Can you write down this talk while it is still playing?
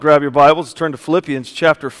Grab your Bibles, turn to Philippians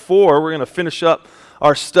chapter 4. We're going to finish up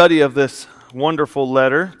our study of this wonderful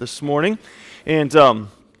letter this morning. And,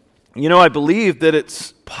 I believe that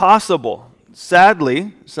it's possible,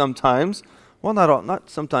 sadly, sometimes, well, not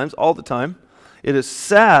sometimes, all the time, it is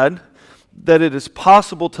sad that it is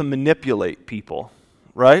possible to manipulate people,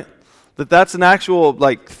 right? That's an actual,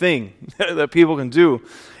 thing that people can do.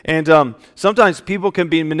 And sometimes people can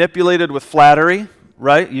be manipulated with flattery,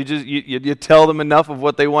 right? You tell them enough of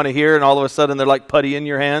what they want to hear, and all of a sudden they're like putty in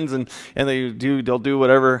your hands, and they'll do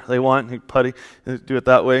whatever they want. Putty, do it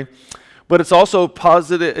that way. But it's also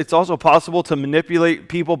positive. It's also possible to manipulate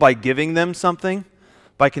people by giving them something,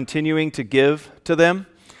 by continuing to give to them.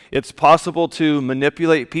 It's possible to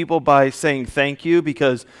manipulate people by saying thank you,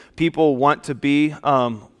 because people want to be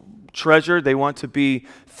treasured. They want to be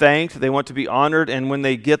thanked. They want to be honored. And when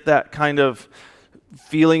they get that kind of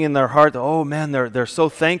feeling in their heart, oh man, they're so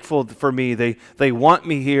thankful for me. They want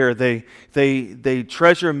me here. They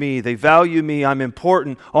treasure me. They value me. I'm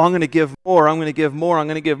important. Oh, I'm going to give more. I'm going to give more. I'm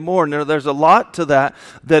going to give more. And there's a lot to that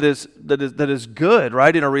is good,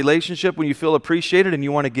 right? In a relationship, when you feel appreciated and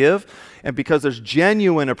you want to give, and because there's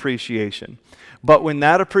genuine appreciation. But when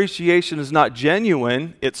that appreciation is not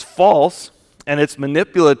genuine, it's false. And it's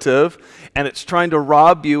manipulative, and it's trying to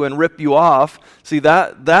rob you and rip you off. See,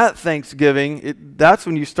 that Thanksgiving, that's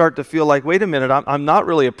when you start to feel like, wait a minute, I'm not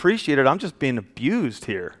really appreciated. I'm just being abused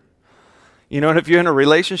here. And if you're in a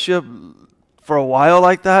relationship for a while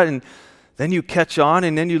like that, and then you catch on,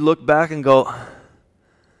 and then you look back and go,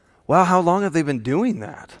 wow, how long have they been doing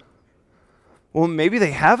that? Well, maybe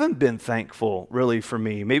they haven't been thankful, really, for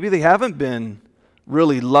me. Maybe they haven't been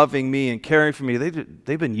really loving me and caring for me.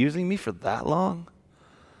 They've been using me for that long?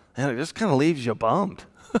 And it just kind of leaves you bummed.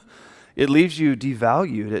 It leaves you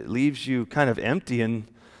devalued. It leaves you kind of empty, and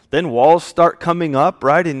then walls start coming up,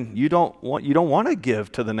 right? And you don't want to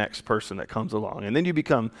give to the next person that comes along. And then you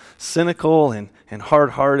become cynical and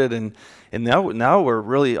hard-hearted, and now we're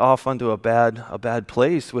really off onto a bad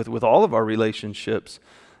place with all of our relationships.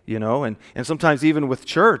 And sometimes even with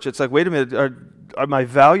church, it's like, wait a minute, am I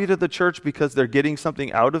valued at the church because they're getting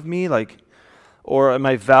something out of me? Or am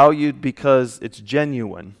I valued because it's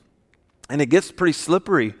genuine? And it gets pretty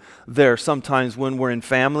slippery there sometimes when we're in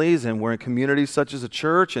families and we're in communities such as a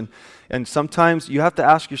church. And sometimes you have to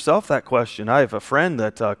ask yourself that question. I have a friend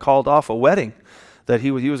that called off a wedding that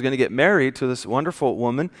he was going to get married to this wonderful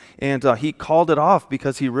woman, and he called it off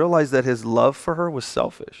because he realized that his love for her was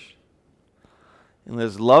selfish. And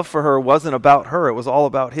his love for her wasn't about her. It was all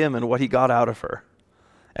about him and what he got out of her.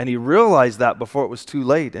 And he realized that before it was too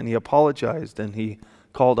late, and he apologized, and he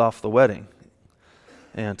called off the wedding.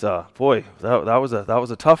 And boy, that was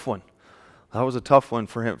a tough one. That was a tough one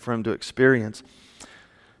for him to experience.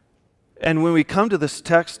 And when we come to this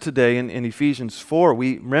text today in Ephesians 4,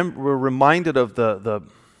 we're reminded of the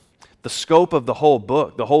scope of the whole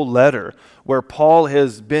book, the whole letter, where Paul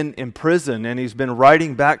has been in prison, and he's been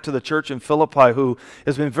writing back to the church in Philippi, who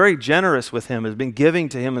has been very generous with him, has been giving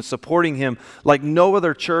to him and supporting him like no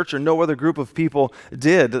other church or no other group of people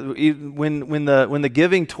did. When the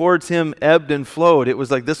giving towards him ebbed and flowed, it was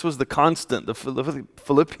like this was the constant. The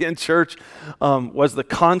Philippian church was the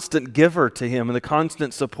constant giver to him and the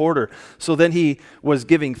constant supporter. So then he was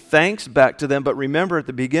giving thanks back to them. But remember, at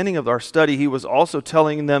the beginning of our study, he was also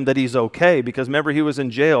telling them that he's okay, because remember, he was in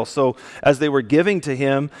jail. So as they were giving to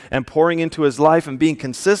him and pouring into his life and being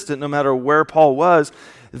consistent no matter where Paul was,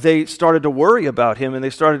 they started to worry about him, and they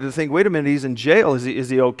started to think, wait a minute, he's in jail. Is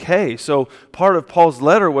he okay? So part of Paul's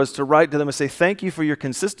letter was to write to them and say, thank you for your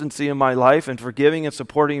consistency in my life and for giving and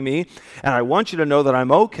supporting me. And I want you to know that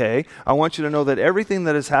I'm okay. I want you to know that everything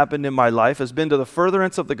that has happened in my life has been to the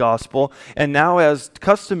furtherance of the gospel. And now, as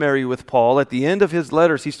customary with Paul, at the end of his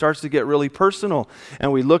letters, he starts to get really personal.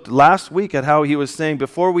 And we looked last week at how he was saying,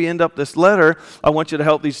 before we end up this letter, I want you to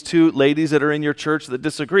help these two ladies that are in your church that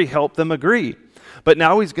disagree. Help them agree. But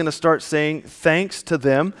now he's going to start saying thanks to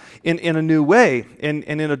them in a new way, and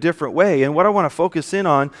in a different way. And what I want to focus in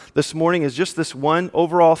on this morning is just this one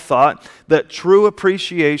overall thought, that true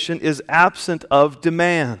appreciation is absent of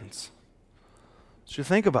demands. So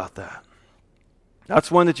think about that.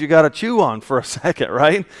 That's one that you got to chew on for a second,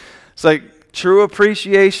 right? It's like true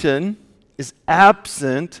appreciation is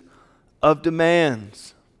absent of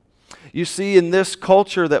demands. You see, in this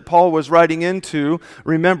culture that Paul was writing into,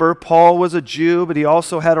 remember, Paul was a Jew, but he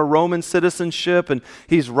also had a Roman citizenship, and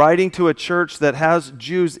he's writing to a church that has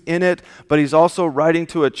Jews in it, but he's also writing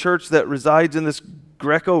to a church that resides in this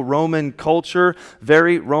Greco-Roman culture,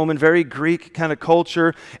 very Roman, very Greek kind of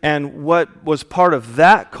culture. And what was part of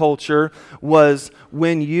that culture was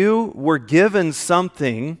when you were given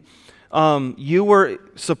something you were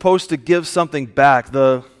supposed to give something back.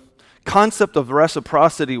 The concept of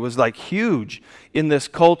reciprocity was like huge in this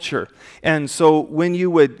culture. And so when you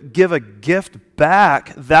would give a gift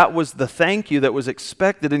back, that was the thank you that was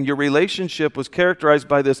expected, and your relationship was characterized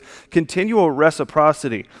by this continual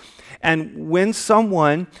reciprocity. And when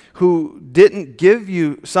someone who didn't give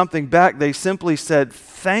you something back, they simply said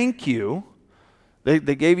thank you. They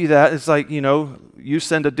gave you that. It's like, you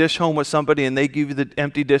send a dish home with somebody and they give you the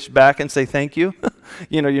empty dish back and say thank you.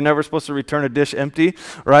 You're never supposed to return a dish empty,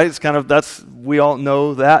 right? It's kind of, we all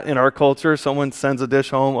know that in our culture. Someone sends a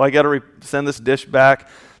dish home. Well, I got to send this dish back,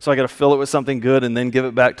 so I got to fill it with something good and then give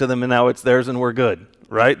it back to them, and now it's theirs and we're good,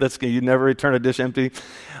 right? You never return a dish empty.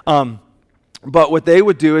 But what they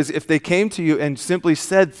would do is if they came to you and simply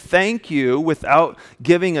said thank you without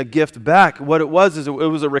giving a gift back, what it was is it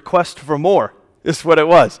was a request for more. Is what it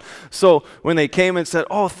was. So when they came and said,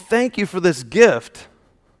 oh, thank you for this gift.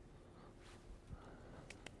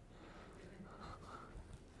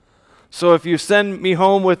 So if you send me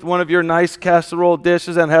home with one of your nice casserole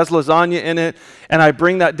dishes and has lasagna in it, and I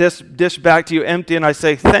bring that dish back to you empty and I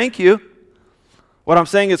say, thank you, what I'm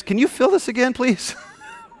saying is, can you fill this again, please?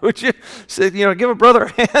 Would you say, give a brother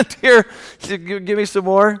a hand here, give me some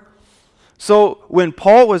more? So when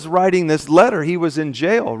Paul was writing this letter, he was in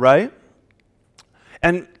jail, right?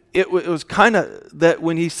 And it was kind of that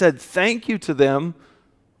when he said thank you to them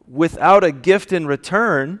without a gift in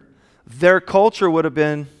return, their culture would have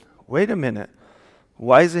been, wait a minute,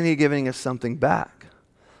 why isn't he giving us something back?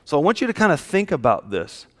 So I want you to kind of think about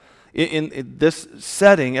this in this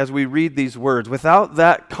setting as we read these words. Without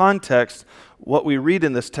that context, what we read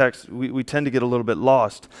in this text, we tend to get a little bit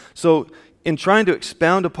lost. So in trying to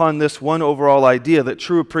expound upon this one overall idea that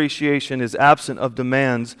true appreciation is absent of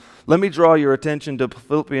demands, let me draw your attention to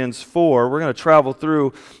Philippians 4. We're going to travel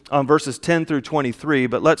through verses 10 through 23,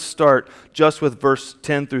 but let's start just with verse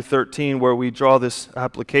 10 through 13, where we draw this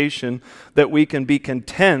application that we can be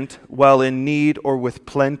content while in need or with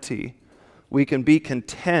plenty. We can be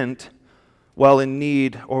content while in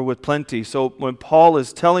need or with plenty. So when Paul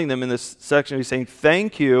is telling them in this section, he's saying,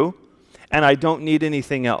 thank you, and I don't need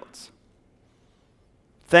anything else.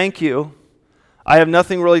 Thank you. I have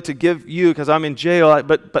nothing really to give you because I'm in jail,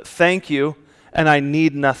 but thank you, and I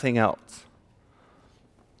need nothing else.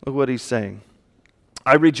 Look what he's saying.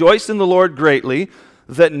 I rejoice in the Lord greatly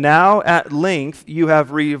that now at length you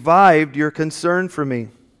have revived your concern for me.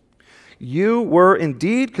 You were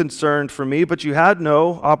indeed concerned for me, but you had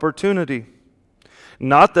no opportunity.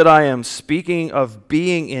 Not that I am speaking of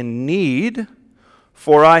being in need,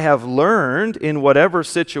 for I have learned in whatever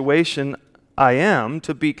situation I am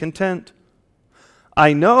to be content.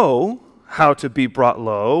 I know how to be brought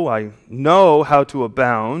low. I know how to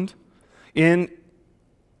abound. In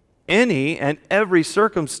any and every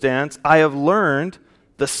circumstance, I have learned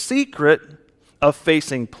the secret of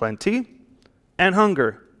facing plenty and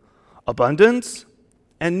hunger, abundance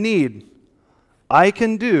and need. I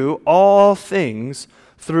can do all things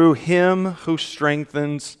through him who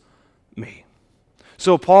strengthens me.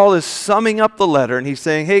 So Paul is summing up the letter, and he's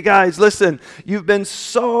saying, hey guys, listen, you've been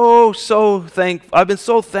so thankful. I've been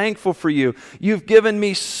so thankful for you. You've given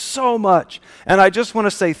me so much. And I just want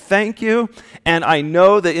to say thank you. And I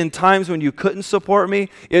know that in times when you couldn't support me,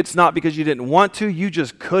 it's not because you didn't want to. You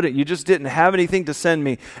just couldn't. You just didn't have anything to send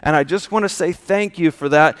me. And I just want to say thank you for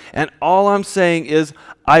that. And all I'm saying is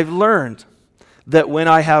I've learned that when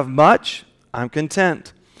I have much, I'm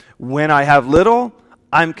content. When I have little,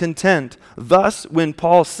 I'm content. Thus, when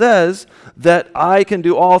Paul says that I can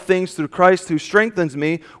do all things through Christ who strengthens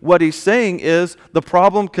me, what he's saying is the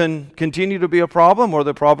problem can continue to be a problem, or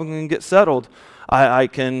the problem can get settled. I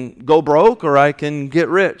can go broke, or I can get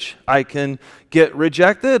rich. I can get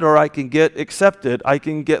rejected, or I can get accepted. I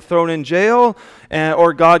can get thrown in jail,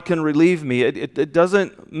 or God can relieve me. It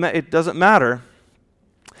doesn't matter.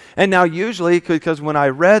 And now usually, because when I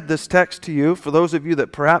read this text to you, for those of you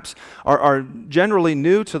that perhaps are generally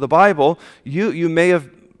new to the Bible, you may have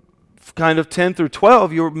kind of 10 through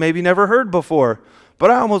 12, you maybe never heard before.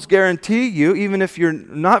 But I almost guarantee you, even if you're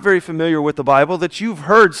not very familiar with the Bible, that you've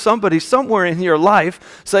heard somebody somewhere in your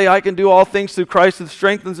life say, I can do all things through Christ who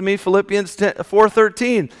strengthens me, Philippians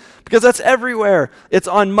 4:13. Because that's everywhere. It's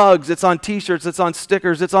on mugs, it's on t-shirts, it's on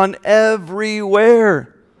stickers, it's on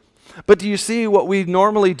everywhere. But do you see what we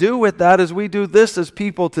normally do with that is we do this as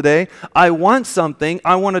people today. I want something.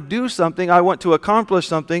 I want to do something. I want to accomplish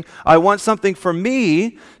something. I want something for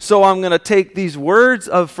me. So I'm going to take these words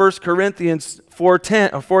of 1 Corinthians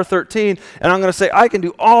 4:13 and I'm going to say, I can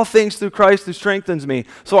do all things through Christ who strengthens me.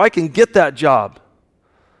 So I can get that job.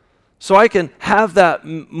 So I can have that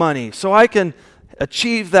money. So I can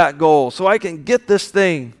achieve that goal, so I can get this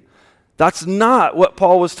thing. That's not what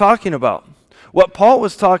Paul was talking about. What Paul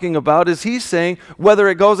was talking about is he's saying whether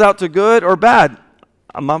it goes out to good or bad,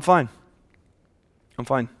 I'm fine. I'm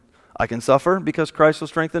fine. I can suffer because Christ will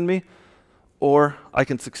strengthen me, or I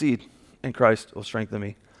can succeed and Christ will strengthen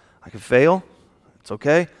me. I can fail. It's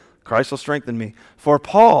okay. Christ will strengthen me. For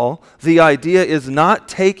Paul, the idea is not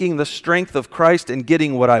taking the strength of Christ and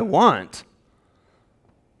getting what I want.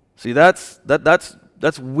 See, that's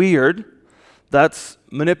weird. That's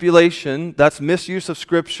manipulation. That's misuse of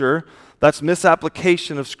Scripture. That's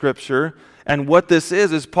misapplication of Scripture. And what this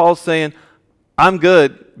is Paul saying, I'm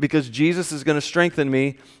good because Jesus is going to strengthen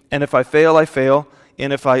me. And if I fail, I fail.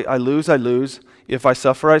 And if I lose, I lose. If I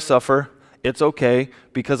suffer, I suffer. It's okay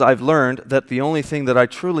because I've learned that the only thing that I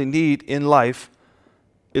truly need in life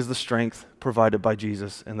is the strength provided by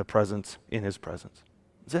Jesus and the presence in His presence.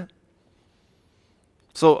 That's it.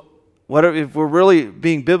 So if we're really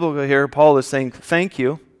being biblical here, Paul is saying, thank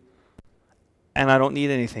you, and I don't need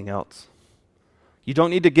anything else. You don't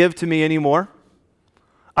need to give to me anymore.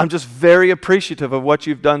 I'm just very appreciative of what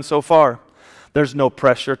you've done so far. There's no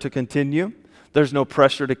pressure to continue. There's no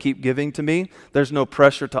pressure to keep giving to me. There's no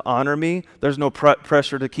pressure to honor me. There's no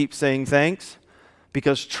pressure to keep saying thanks,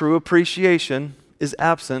 because true appreciation is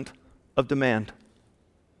absent of demand.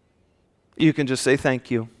 You can just say thank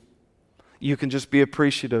you. You can just be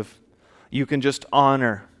appreciative. You can just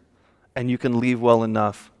honor, and you can leave well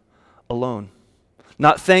enough alone.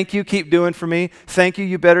 Not thank you, keep doing for me. Thank you,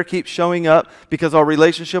 you better keep showing up because our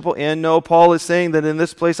relationship will end. No, Paul is saying that in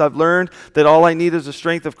this place I've learned that all I need is the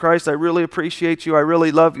strength of Christ. I really appreciate you. I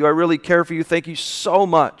really love you. I really care for you. Thank you so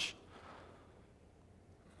much.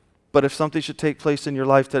 But if something should take place in your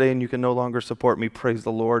life today and you can no longer support me, praise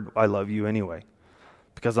the Lord, I love you anyway.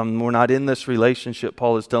 Because we're not in this relationship,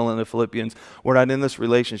 Paul is telling the Philippians, we're not in this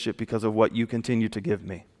relationship because of what you continue to give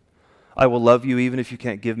me. I will love you even if you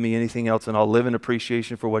can't give me anything else, and I'll live in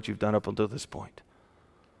appreciation for what you've done up until this point.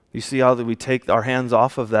 You see how that we take our hands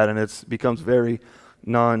off of that and it becomes very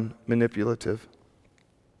non-manipulative.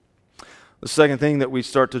 The second thing that we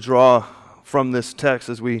start to draw from this text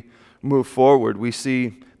as we move forward, we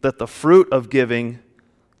see that the fruit of giving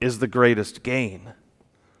is the greatest gain.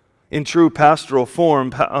 In true pastoral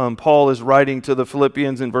form, Paul is writing to the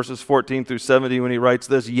Philippians in verses 14 through 70 when he writes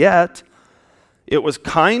this, "Yet it was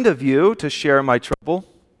kind of you to share my trouble."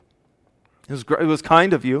 It was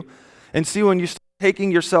kind of you. And see, when you start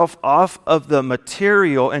taking yourself off of the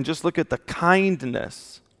material and just look at the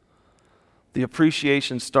kindness, the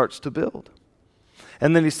appreciation starts to build.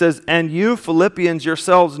 And then he says, "And you Philippians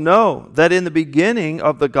yourselves know that in the beginning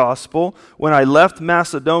of the gospel, when I left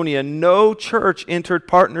Macedonia, no church entered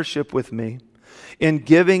partnership with me in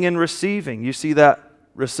giving and receiving." You see that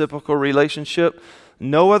reciprocal relationship?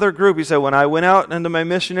 No other group. He said, when I went out into my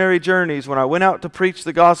missionary journeys, when I went out to preach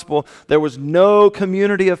the gospel, there was no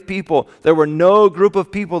community of people. There were no group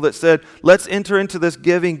of people that said, let's enter into this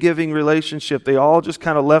giving relationship. They all just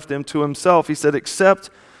kind of left him to himself. He said, except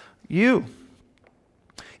you.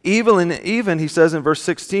 Even, he says in verse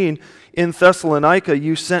 16, in Thessalonica,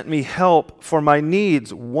 you sent me help for my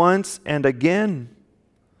needs once and again.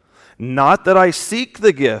 Not that I seek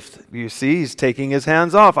the gift. You see, he's taking his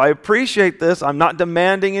hands off. I appreciate this. I'm not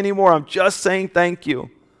demanding anymore. I'm just saying thank you.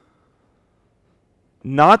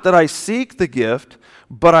 Not that I seek the gift,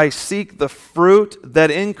 but I seek the fruit that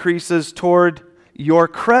increases toward your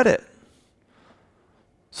credit.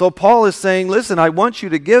 So Paul is saying, listen, I want you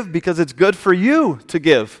to give because it's good for you to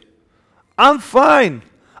give. I'm fine.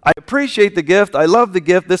 I appreciate the gift. I love the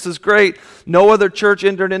gift. This is great. No other church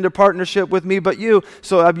entered into partnership with me but you.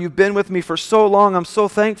 So you've been with me for so long. I'm so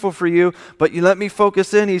thankful for you. But you let me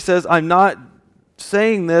focus in. He says, I'm not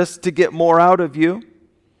saying this to get more out of you.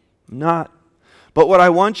 I'm not. But what I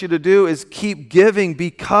want you to do is keep giving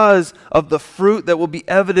because of the fruit that will be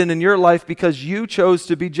evident in your life because you chose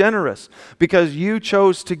to be generous, because you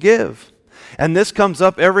chose to give. And this comes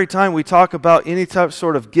up every time we talk about any type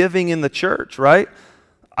sort of giving in the church, right?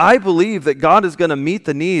 I believe that God is going to meet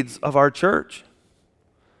the needs of our church.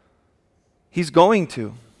 He's going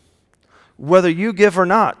to. Whether you give or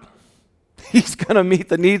not, He's going to meet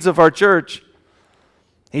the needs of our church.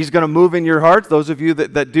 He's going to move in your hearts. Those of you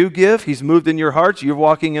that do give, He's moved in your hearts. You're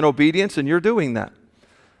walking in obedience and you're doing that.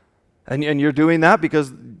 And you're doing that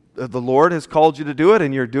because the Lord has called you to do it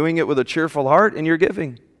and you're doing it with a cheerful heart and you're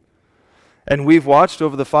giving. And we've watched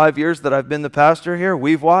over the 5 years that I've been the pastor here,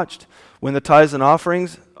 we've watched when the tithes and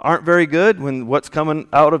offerings aren't very good, when what's coming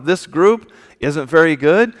out of this group isn't very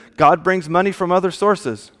good, God brings money from other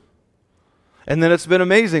sources. And then it's been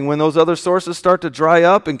amazing when those other sources start to dry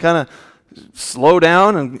up and kind of slow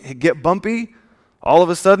down and get bumpy. all of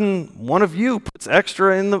a sudden, one of you puts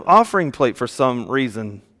extra in the offering plate for some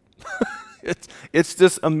reason. It's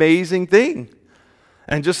this amazing thing.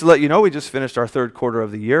 And just to let you know, we just finished our third quarter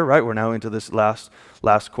of the year, right? We're now into this last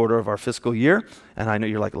quarter of our fiscal year. And I know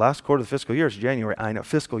you're like, last quarter of the fiscal year is January. I know,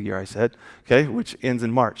 fiscal year, I said, okay, which ends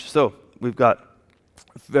in March. So we've got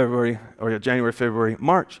January, February,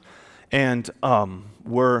 March. And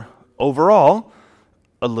we're overall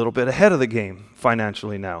a little bit ahead of the game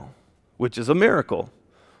financially now, which is a miracle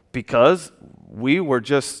because we were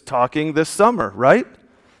just talking this summer, right?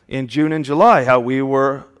 In June and July, how we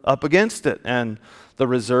were up against it. And the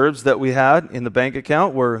reserves that we had in the bank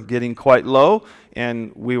account were getting quite low,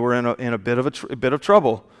 and we were in a bit of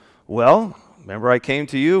trouble. Well, remember I came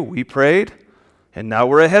to you, we prayed, and now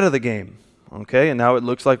we're ahead of the game. Okay, and now it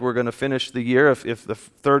looks like we're going to finish the year. If the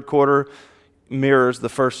third quarter mirrors the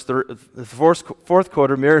fourth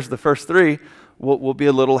quarter mirrors the first three, we'll be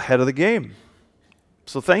a little ahead of the game.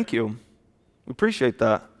 So thank you. We appreciate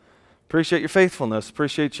that. Appreciate your faithfulness.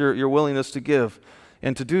 Appreciate your willingness to give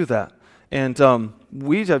and to do that. And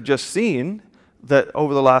we have just seen that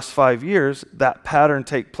over the last 5 years, that pattern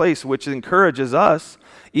take place, which encourages us,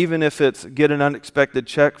 even if it's get an unexpected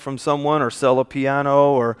check from someone or sell a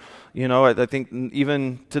piano or, I think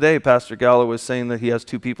even today, Pastor Gallo was saying that he has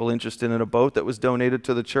 2 people interested in a boat that was donated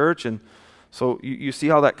to the church. And so you see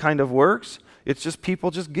how that kind of works? It's just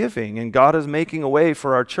people just giving, and God is making a way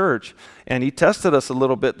for our church. And he tested us a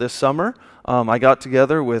little bit this summer. I got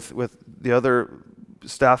together with the other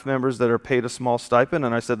staff members that are paid a small stipend,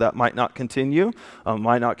 and I said that might not continue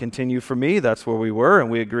for me. That's where we were, and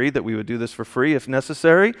we agreed that we would do this for free if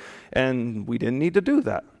necessary, and we didn't need to do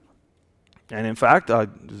that. And in fact, I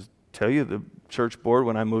just tell you, the church board,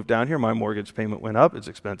 when I moved down here, my mortgage payment went up. It's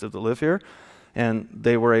expensive to live here, and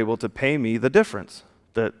they were able to pay me the difference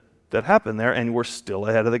that happened there, and we're still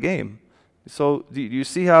ahead of the game. So do you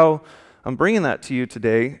see how I'm bringing that to you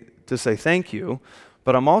today to say thank you?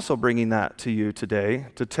 But I'm also bringing that to you today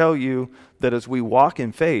to tell you that as we walk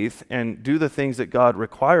in faith and do the things that God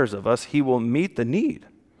requires of us, he will meet the need.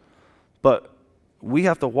 But we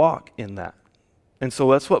have to walk in that. And so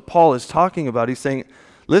that's what Paul is talking about. He's saying,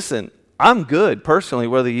 listen, I'm good personally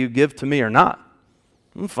whether you give to me or not.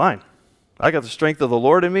 I'm fine. I got the strength of the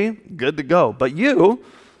Lord in me, good to go. But you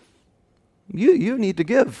need to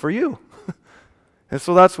give for you. And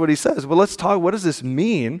so that's what he says. Well, let's talk, what does this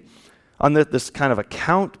mean on this kind of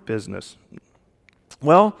account business?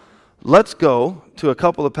 Well, let's go to a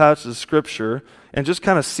couple of passages of Scripture and just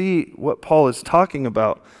kind of see what Paul is talking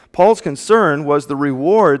about. Paul's concern was the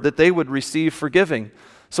reward that they would receive for giving.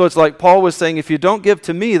 So it's like Paul was saying, if you don't give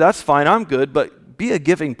to me, that's fine, I'm good, but be a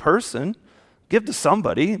giving person. Give to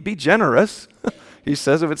somebody. Be generous. He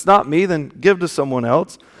says, if it's not me, then give to someone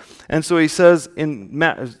else. And so he says,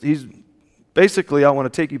 he's basically, I want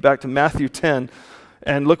to take you back to Matthew 10,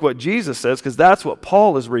 and look what Jesus says, because that's what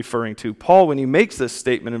Paul is referring to. Paul, when he makes this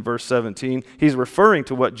statement in verse 17, he's referring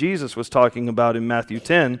to what Jesus was talking about in Matthew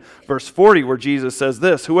 10, verse 40, where Jesus says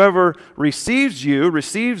this, whoever receives you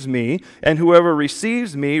receives me, and whoever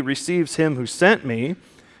receives me receives him who sent me.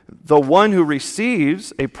 The one who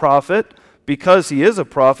receives a prophet, because he is a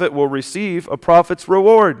prophet, will receive a prophet's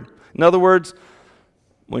reward. In other words,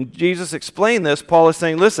 when Jesus explained this, Paul is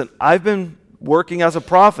saying, listen, I've been working as a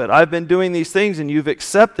prophet. I've been doing these things and you've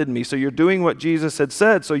accepted me. So you're doing what Jesus had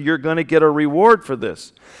said. So you're going to get a reward for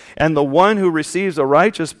this. And the one who receives a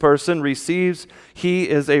righteous person he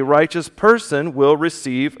is a righteous person, will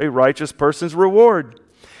receive a righteous person's reward.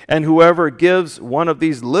 And whoever gives one of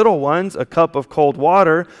these little ones a cup of cold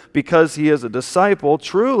water because he is a disciple,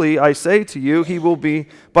 truly I say to you, he will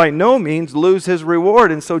by no means lose his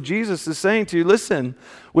reward. And so Jesus is saying to you, listen,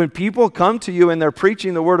 when people come to you and they're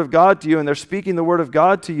preaching the Word of God to you and they're speaking the Word of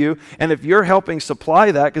God to you, and if you're helping supply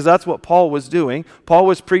that, because that's what Paul was doing, Paul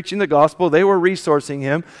was preaching the gospel, they were resourcing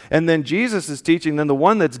him, and then Jesus is teaching them, the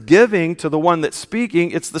one that's giving to the one that's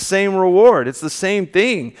speaking, it's the same reward, it's the same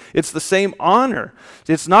thing, it's the same honor.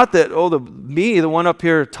 It's not that, the one up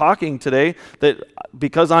here talking today, that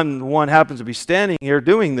because I'm the one happens to be standing here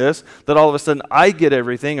doing this, that all of a sudden I get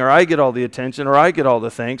everything, or I get all the attention, or I get all the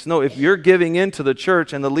thanks. No, if you're giving into the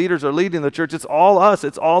church and the leaders are leading the church, it's all us.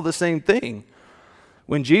 It's all the same thing.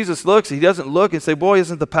 When Jesus looks, he doesn't look and say, boy,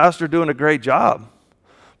 isn't the pastor doing a great job?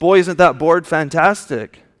 Boy, isn't that board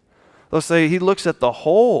fantastic? They'll say he looks at the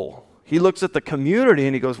whole. He looks at the community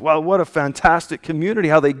and he goes, wow, what a fantastic community,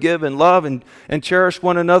 how they give and love and cherish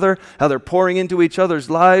one another, how they're pouring into each other's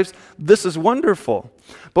lives. This is wonderful.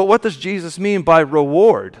 But what does Jesus mean by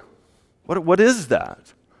reward? What is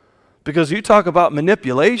that? Because you talk about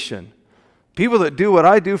manipulation. People that do what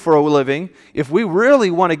I do for a living, if we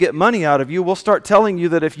really want to get money out of you, we'll start telling you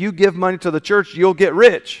that if you give money to the church, you'll get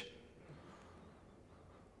rich.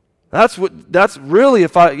 That's really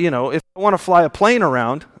if I want to fly a plane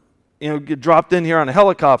around, get dropped in here on a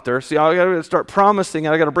helicopter. See, I got to start promising,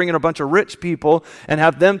 I got to bring in a bunch of rich people and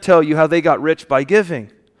have them tell you how they got rich by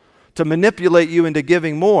giving, to manipulate you into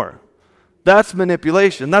giving more. That's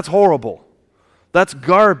manipulation. That's horrible. That's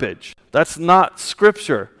garbage. That's not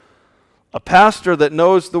Scripture. A pastor that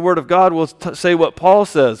knows the Word of God will say what Paul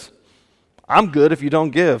says. I'm good if you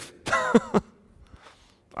don't give.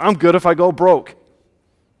 I'm good if I go broke.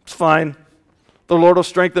 It's fine. The Lord will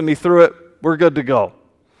strengthen me through it. We're good to go.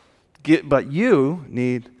 But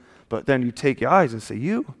then you take your eyes and say,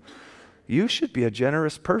 you should be a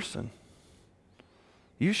generous person.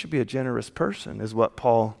 You should be a generous person, is what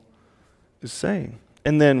Paul is saying.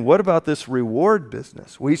 And then what about this reward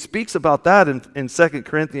business? Well, he speaks about that in 2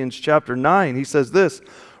 Corinthians chapter 9. He says this,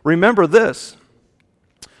 remember this,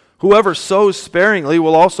 whoever sows sparingly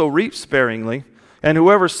will also reap sparingly, and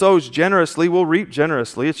whoever sows generously will reap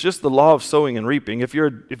generously. It's just the law of sowing and reaping. If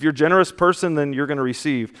you're a generous person, then you're going to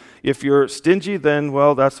receive. If you're stingy, then,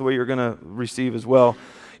 well, that's the way you're going to receive as well.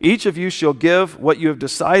 Each of you shall give what you have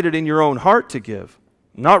decided in your own heart to give,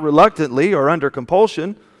 not reluctantly or under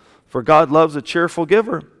compulsion, for God loves a cheerful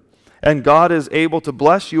giver. And God is able to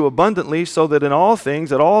bless you abundantly, so that in all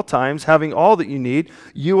things, at all times, having all that you need,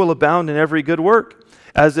 you will abound in every good work.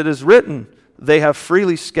 As it is written, they have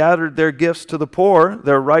freely scattered their gifts to the poor,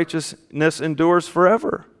 their righteousness endures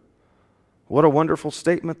forever. What a wonderful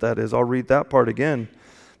statement that is. I'll read that part again.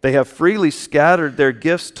 They have freely scattered their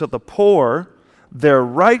gifts to the poor, their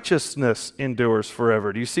righteousness endures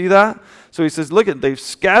forever. Do you see that? So he says, look, they've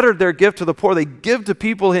scattered their gift to the poor. They give to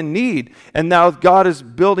people in need. And now God is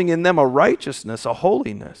building in them a righteousness, a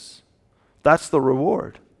holiness. That's the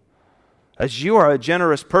reward. As you are a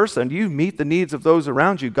generous person, you meet the needs of those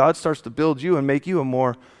around you. God starts to build you and make you a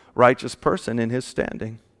more righteous person in his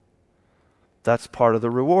standing. That's part of the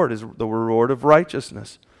reward, is the reward of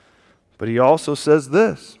righteousness. But he also says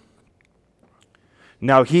this,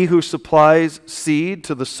 now he who supplies seed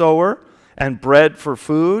to the sower and bread for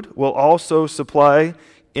food will also supply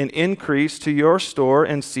an increase to your store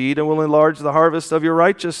and seed, and will enlarge the harvest of your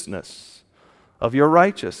righteousness.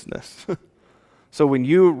 So when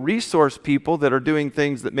you resource people that are doing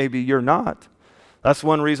things that maybe you're not, that's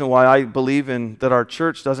one reason why I believe in that our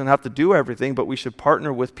church doesn't have to do everything, but we should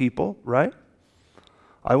partner with people, right?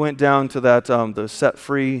 I went down to that the Set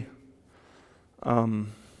Free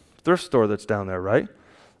thrift store that's down there, right?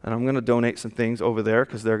 And I'm going to donate some things over there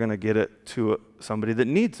because they're going to get it to somebody that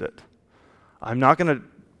needs it. I'm not going to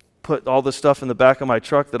put all the stuff in the back of my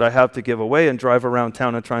truck that I have to give away and drive around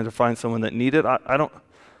town and trying to find someone that needs it. I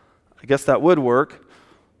guess that would work,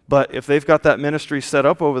 but if they've got that ministry set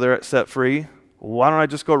up over there at Set Free, why don't I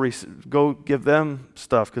just go give them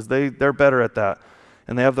stuff, because they're better at that.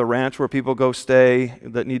 And they have the ranch where people go stay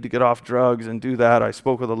that need to get off drugs and do that. I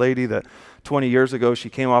spoke with a lady that 20 years ago, she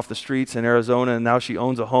came off the streets in Arizona, and now she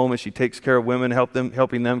owns a home and she takes care of women,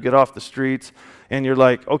 helping them get off the streets. And you're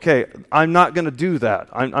like, okay, I'm not going to do that.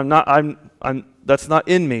 That's not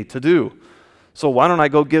in me to do. So why don't I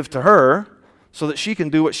go give to her so that she can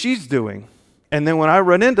do what she's doing? And then when I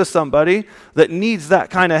run into somebody that needs that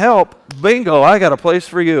kind of help, bingo, I got a place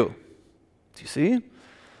for you. Do you see?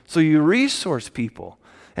 So you resource people.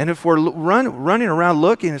 And if we're running around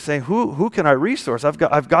looking and saying, who can I resource? I've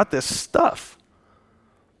got this stuff.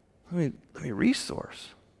 Let me resource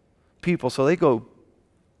people so they go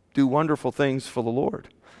do wonderful things for the Lord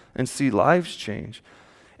and see lives change.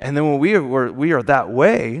 And then when we are that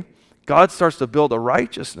way, God starts to build a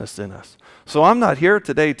righteousness in us. So I'm not here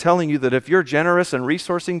today telling you that if you're generous and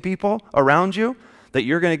resourcing people around you, that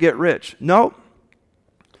you're going to get rich. No.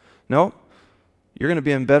 You're going to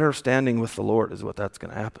be in better standing with the Lord is what that's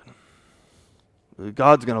going to happen.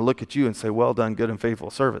 God's going to look at you and say, well done, good and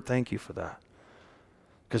faithful servant. Thank you for that.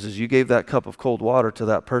 Because as you gave that cup of cold water to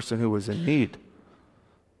that person who was in need,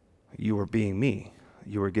 you were being me.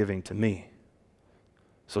 You were giving to me.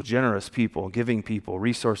 So generous people, giving people,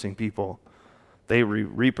 resourcing people, they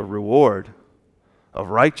reap a reward of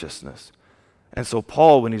righteousness. And so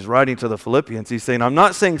Paul, when he's writing to the Philippians, he's saying, I'm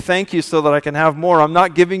not saying thank you so that I can have more. I'm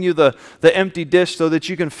not giving you the empty dish so that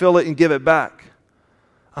you can fill it and give it back.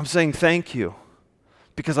 I'm saying thank you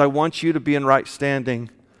because I want you to be in right standing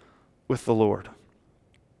with the Lord.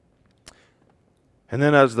 And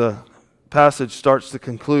then as the passage starts to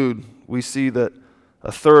conclude, we see that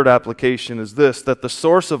a third application is this, that the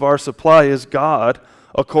source of our supply is God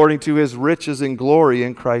according to his riches and glory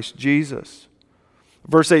in Christ Jesus.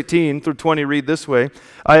 Verse 18 through 20 read this way,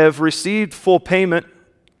 I have received full payment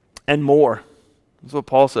and more. That's what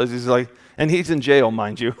Paul says. He's like, and he's in jail,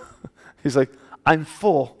 mind you. He's like, I'm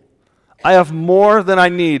full. I have more than I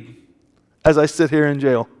need as I sit here in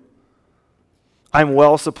jail. I'm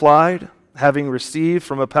well supplied, having received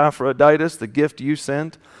from Epaphroditus the gift you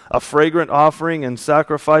sent, a fragrant offering and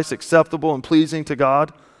sacrifice acceptable and pleasing to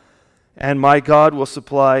God. And my God will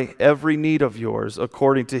supply every need of yours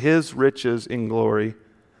according to his riches in glory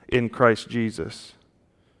in Christ Jesus.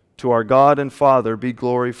 To our God and Father be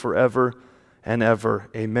glory forever and ever.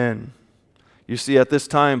 Amen. You see, at this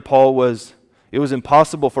time, it was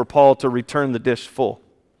impossible for Paul to return the dish full.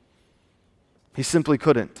 He simply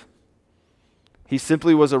couldn't. He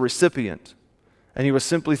simply was a recipient. And he was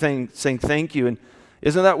simply saying thank you. And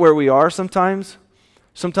isn't that where we are sometimes?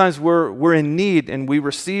 Sometimes we're in need and we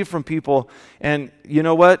receive from people. And you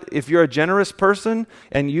know what? If you're a generous person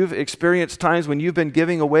and you've experienced times when you've been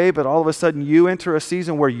giving away, but all of a sudden you enter a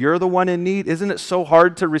season where you're the one in need, isn't it so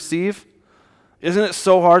hard to receive? Isn't it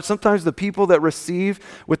so hard? Sometimes the people that receive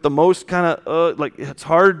with the most it's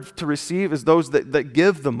hard to receive is those that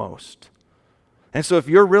give the most. And so if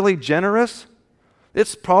you're really generous,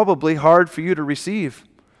 it's probably hard for you to receive.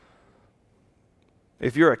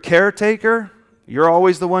 If you're a caretaker, you're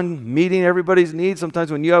always the one meeting everybody's needs.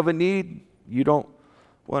 Sometimes when you have a need, you don't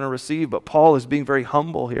want to receive. But Paul is being very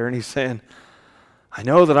humble here, and he's saying, I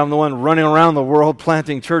know that I'm the one running around the world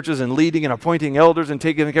planting churches and leading and appointing elders and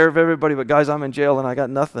taking care of everybody, but guys, I'm in jail and I got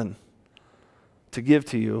nothing to give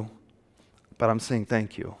to you, but I'm saying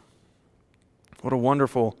thank you. What a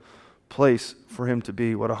wonderful place for him to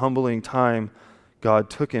be. What a humbling time God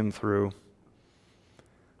took him through.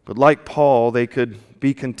 But like Paul, they could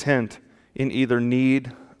be content in either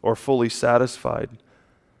need or fully satisfied,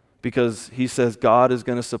 because he says God is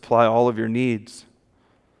going to supply all of your needs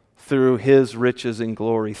through his riches and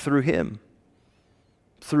glory, through him.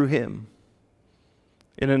 Through him.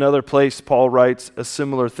 In another place, Paul writes a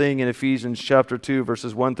similar thing in Ephesians chapter 2,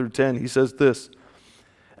 verses 1 through 10. He says this,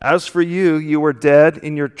 As for you, you were dead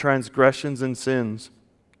in your transgressions and sins,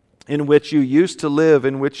 in which you used to live,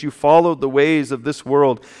 in which you followed the ways of this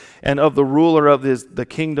world and of the ruler of the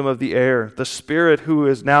kingdom of the air, the spirit who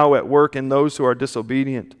is now at work in those who are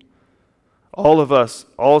disobedient. All of us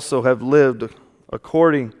also have lived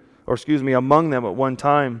among them at one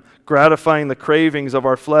time, gratifying the cravings of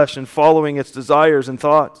our flesh and following its desires and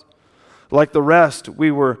thoughts. Like the rest,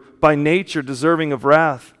 we were by nature deserving of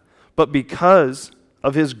wrath, but because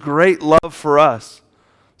of his great love for us.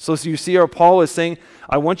 So you see how Paul is saying,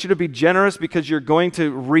 I want you to be generous because you're going to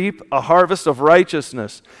reap a harvest of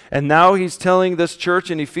righteousness. And now he's telling this church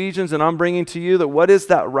in Ephesians, and I'm bringing to you that what is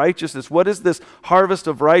that righteousness? What is this harvest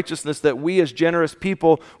of righteousness that we as generous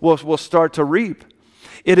people will start to reap?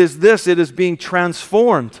 It is being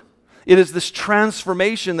transformed. It is this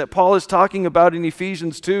transformation that Paul is talking about in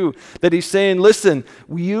Ephesians 2, that he's saying, listen,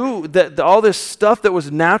 all this stuff that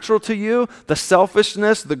was natural to you, the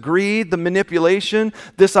selfishness, the greed, the manipulation,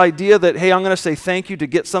 this idea that, hey, I'm going to say thank you to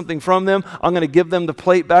get something from them, I'm going to give them the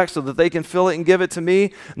plate back so that they can fill it and give it to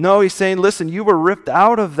me. No, he's saying, listen, you were ripped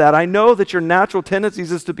out of that. I know that your natural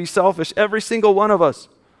tendencies is to be selfish, every single one of us.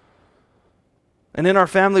 And in our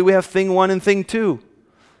family, we have thing one and thing two.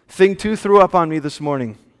 Thing two threw up on me this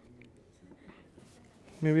morning.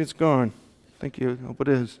 Maybe it's gone. Thank you. I hope it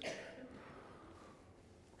is.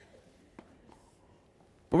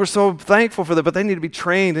 But we're so thankful for that, but they need to be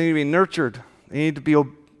trained. They need to be nurtured. They need to be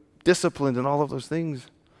disciplined and all of those things.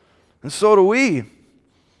 And so do we.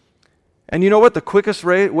 And you know what? The quickest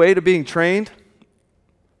way to being trained?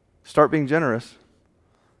 Start being generous.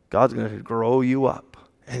 God's going to grow you up.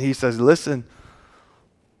 And he says, listen,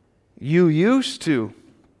 you used to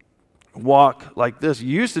walk like this.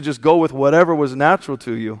 You used to just go with whatever was natural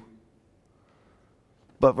to you.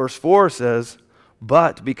 But verse 4 says,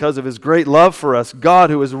 but because of his great love for us, God,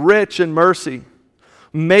 who is rich in mercy,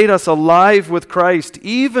 made us alive with Christ,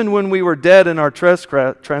 even when we were dead in our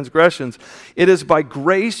transgressions. It is by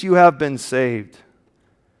grace you have been saved.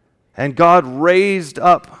 And God raised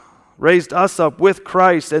us up with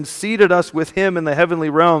Christ and seated us with him in the heavenly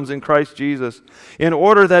realms in Christ Jesus, in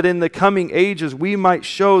order that in the coming ages we might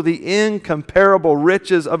show the incomparable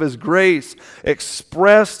riches of his grace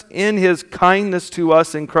expressed in his kindness to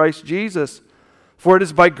us in Christ Jesus. For it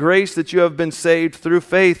is by grace that you have been saved through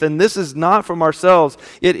faith, and this is not from ourselves.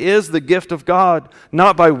 It is the gift of God,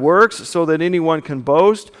 not by works, so that anyone can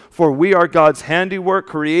boast. For we are God's handiwork,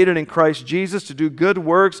 created in Christ Jesus to do good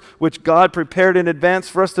works, which God prepared in advance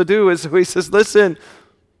for us to do. And so he says, listen,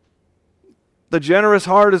 the generous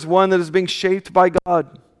heart is one that is being shaped by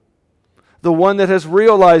God. The one that has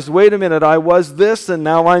realized, wait a minute, I was this and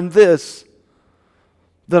now I'm this.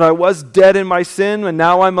 That I was dead in my sin and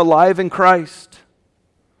now I'm alive in Christ.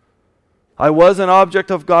 I was an object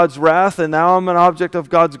of God's wrath and now I'm an object of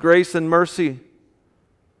God's grace and mercy.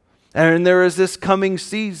 And there is this coming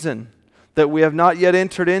season that we have not yet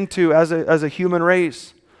entered into as a human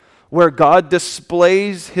race, where God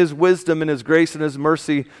displays His wisdom and His grace and His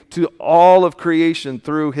mercy to all of creation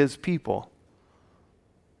through His people.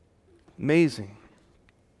 Amazing.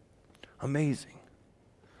 Amazing.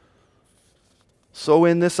 So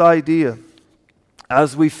in this idea,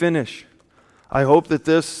 as we finish, I hope that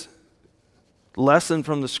this lesson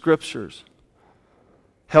from the Scriptures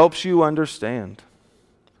helps you understand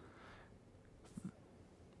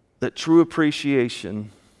that true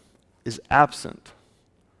appreciation is absent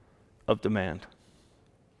of demand.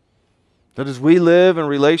 That as we live in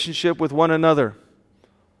relationship with one another,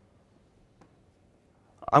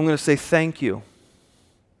 I'm going to say thank you,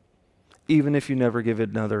 even if you never give it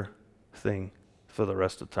another thing for the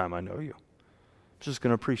rest of the time I know you. I'm just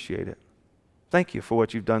going to appreciate it. Thank you for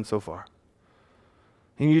what you've done so far.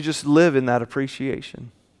 And you just live in that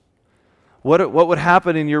appreciation. What would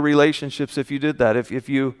happen in your relationships if you did that? If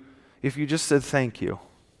you just said thank you.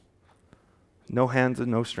 No hands and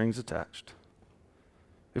no strings attached.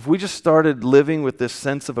 If we just started living with this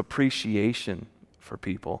sense of appreciation for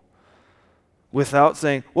people without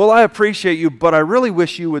saying, well, I appreciate you, but I really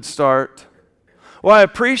wish you would start. Well, I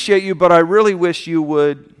appreciate you, but I really wish you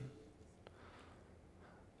would.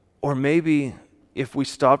 Or maybe if we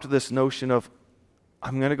stopped this notion of,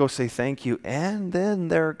 I'm going to go say thank you, and then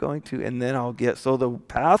they're going to, and then I'll get. So the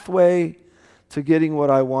pathway to getting what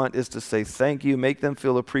I want is to say thank you, make them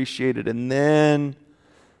feel appreciated, and then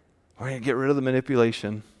we're going to get rid of the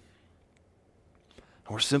manipulation. And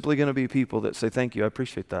we're simply going to be people that say thank you, I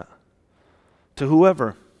appreciate that. To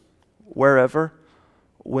whoever, wherever,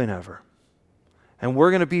 whenever. And we're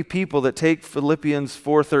going to be people that take Philippians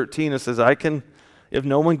 4:13 and says, if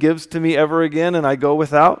no one gives to me ever again and I go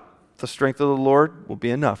without, the strength of the Lord will be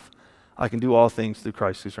enough. I can do all things through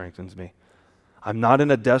Christ who strengthens me. I'm not in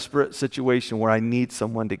a desperate situation where I need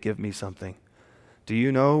someone to give me something. Do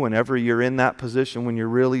you know whenever you're in that position, when you're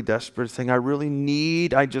really desperate, saying,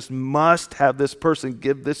 I just must have this person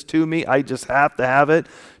give this to me. I just have to have it.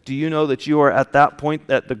 Do you know that you are at that point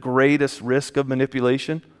at the greatest risk of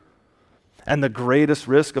manipulation and the greatest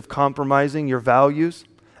risk of compromising your values,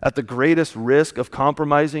 at the greatest risk of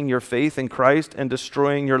compromising your faith in Christ and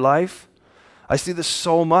destroying your life? I see this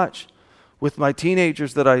so much with my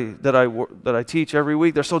teenagers that I teach every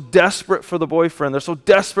week. They're so desperate for the boyfriend. They're so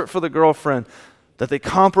desperate for the girlfriend that they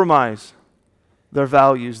compromise their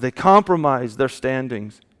values. They compromise their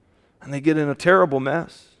standings. And they get in a terrible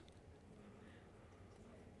mess.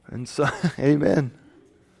 And so, amen.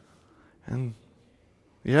 And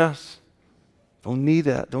yes, don't need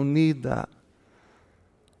that. Don't need that.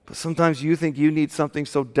 But sometimes you think you need something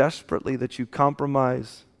so desperately that you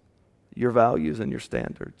compromise your values and your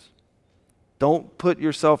standards. Don't put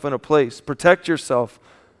yourself in a place. Protect yourself.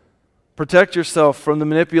 Protect yourself from the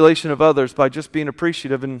manipulation of others by just being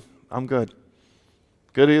appreciative and I'm good.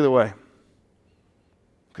 Good either way.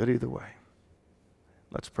 Good either way.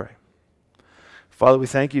 Let's pray. Father, we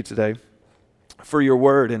thank you today for your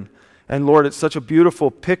word. And Lord, it's such a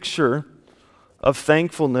beautiful picture of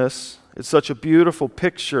thankfulness. It's such a beautiful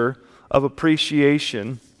picture of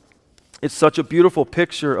appreciation. It's such a beautiful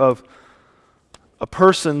picture of a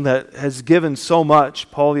person that has given so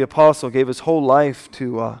much. Paul the Apostle gave his whole life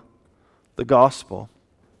to the gospel.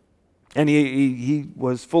 And he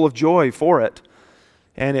was full of joy for it.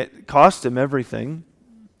 And it cost him everything.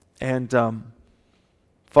 And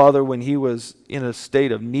Father, when he was in a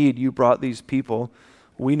state of need, you brought these people.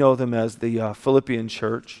 We know them as the Philippian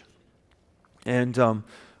church. And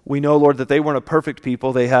we know, Lord, that they weren't a perfect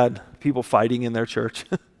people. They had people fighting in their church,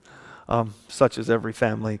 such as every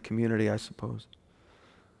family, community, I suppose.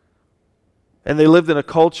 And they lived in a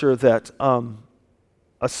culture that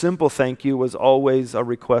a simple thank you was always a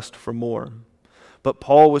request for more. But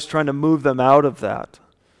Paul was trying to move them out of that.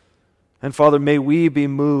 And Father, may we be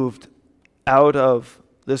moved out of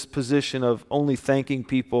this position of only thanking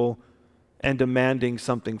people and demanding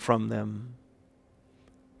something from them.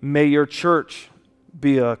 May your church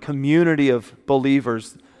be a community of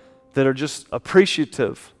believers that are just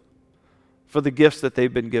appreciative for the gifts that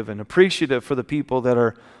they've been given, appreciative for the people that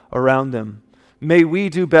are around them. May we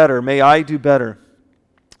do better, may I do better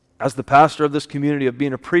as the pastor of this community of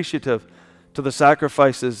being appreciative to the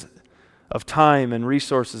sacrifices of time and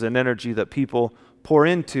resources and energy that people pour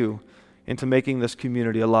into making this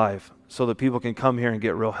community alive so that people can come here and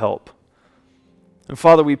get real help. And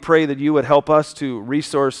Father, we pray that you would help us to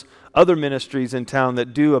resource other ministries in town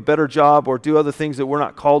that do a better job or do other things that we're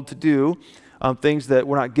not called to do, things that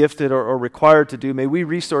we're not gifted or required to do. May we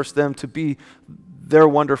resource them to be their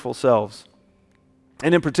wonderful selves.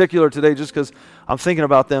 And in particular today, just because I'm thinking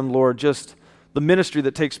about them, Lord, just the ministry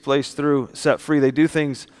that takes place through Set Free. They do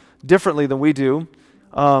things differently than we do,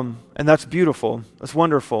 and that's beautiful. That's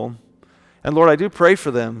wonderful. And Lord, I do pray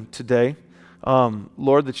for them today.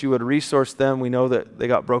 Lord, that you would resource them. We know that they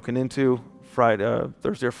got broken into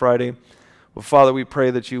Thursday or Friday. Well, Father, we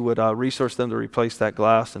pray that you would resource them to replace that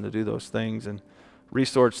glass and to do those things, and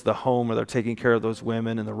resource the home where they're taking care of those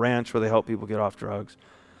women, and the ranch where they help people get off drugs.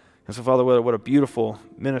 And so, Father, what a beautiful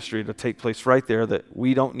ministry to take place right there, that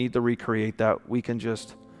we don't need to recreate that. We can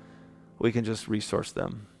just resource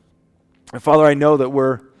them. And Father, I know that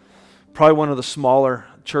we're probably one of the smaller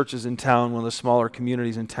churches in town, one of the smaller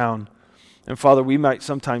communities in town. And Father, we might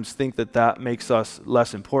sometimes think that that makes us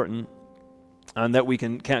less important and that we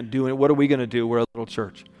can't do it. What are we going to do? We're a little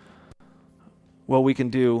church. Well, we can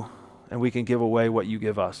do and we can give away what you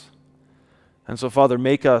give us. And so, Father,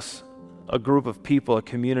 make us a group of people, a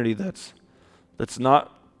community that's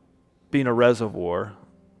not being a reservoir,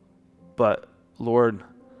 but, Lord,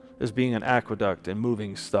 is being an aqueduct and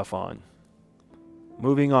moving stuff on.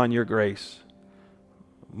 Moving on your grace.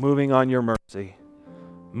 Moving on your mercy.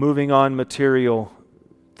 Moving on material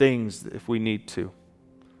things if we need to.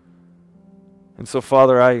 And so,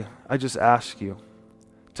 Father, I just ask you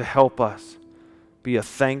to help us be a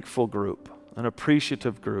thankful group, an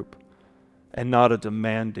appreciative group, and not a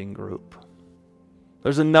demanding group.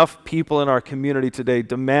 There's enough people in our community today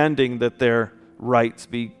demanding that their rights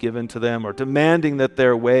be given to them, or demanding that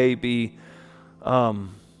their way be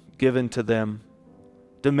given to them,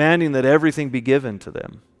 demanding that everything be given to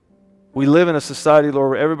them. We live in a society,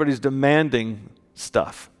 Lord, where everybody's demanding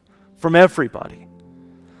stuff from everybody.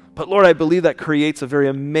 But Lord, I believe that creates a very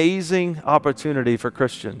amazing opportunity for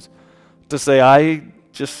Christians to say, I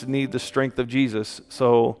just need the strength of Jesus.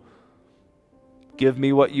 So give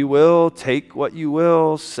me what you will, take what you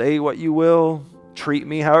will, say what you will, treat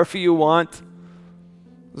me however you want.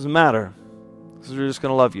 Doesn't matter, because we're just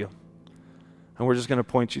going to love you. And we're just going to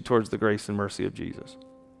point you towards the grace and mercy of Jesus.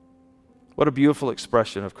 What a beautiful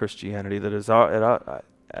expression of Christianity that is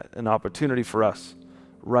an opportunity for us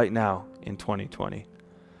right now in 2020.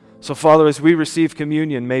 So, Father, as we receive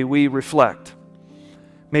communion, may we reflect.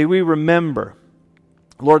 May we remember,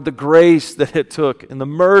 Lord, the grace that it took and the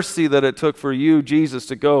mercy that it took for you, Jesus,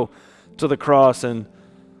 to go to the cross and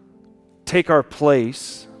take our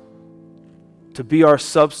place, to be our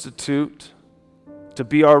substitute, to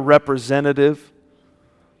be our representative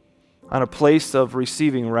on a place of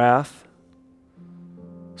receiving wrath,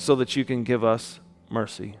 so that you can give us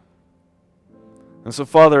mercy. And so,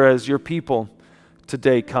 Father, as your people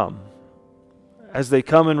today come, as they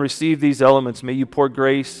come and receive these elements, may you pour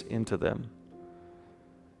grace into them.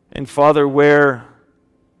 And Father, where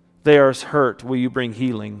they are hurt, will you bring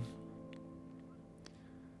healing?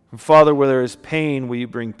 And Father, where there is pain, will you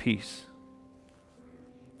bring peace?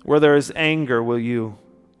 Where there is anger, will you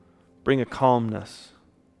bring a calmness?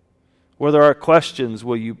 Where there are questions,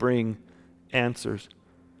 will you bring answers?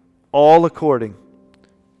 All according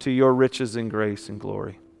to your riches and grace and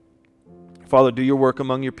glory. Father, do your work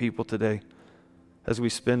among your people today as we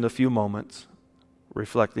spend a few moments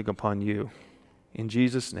reflecting upon you. In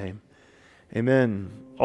Jesus' name, amen.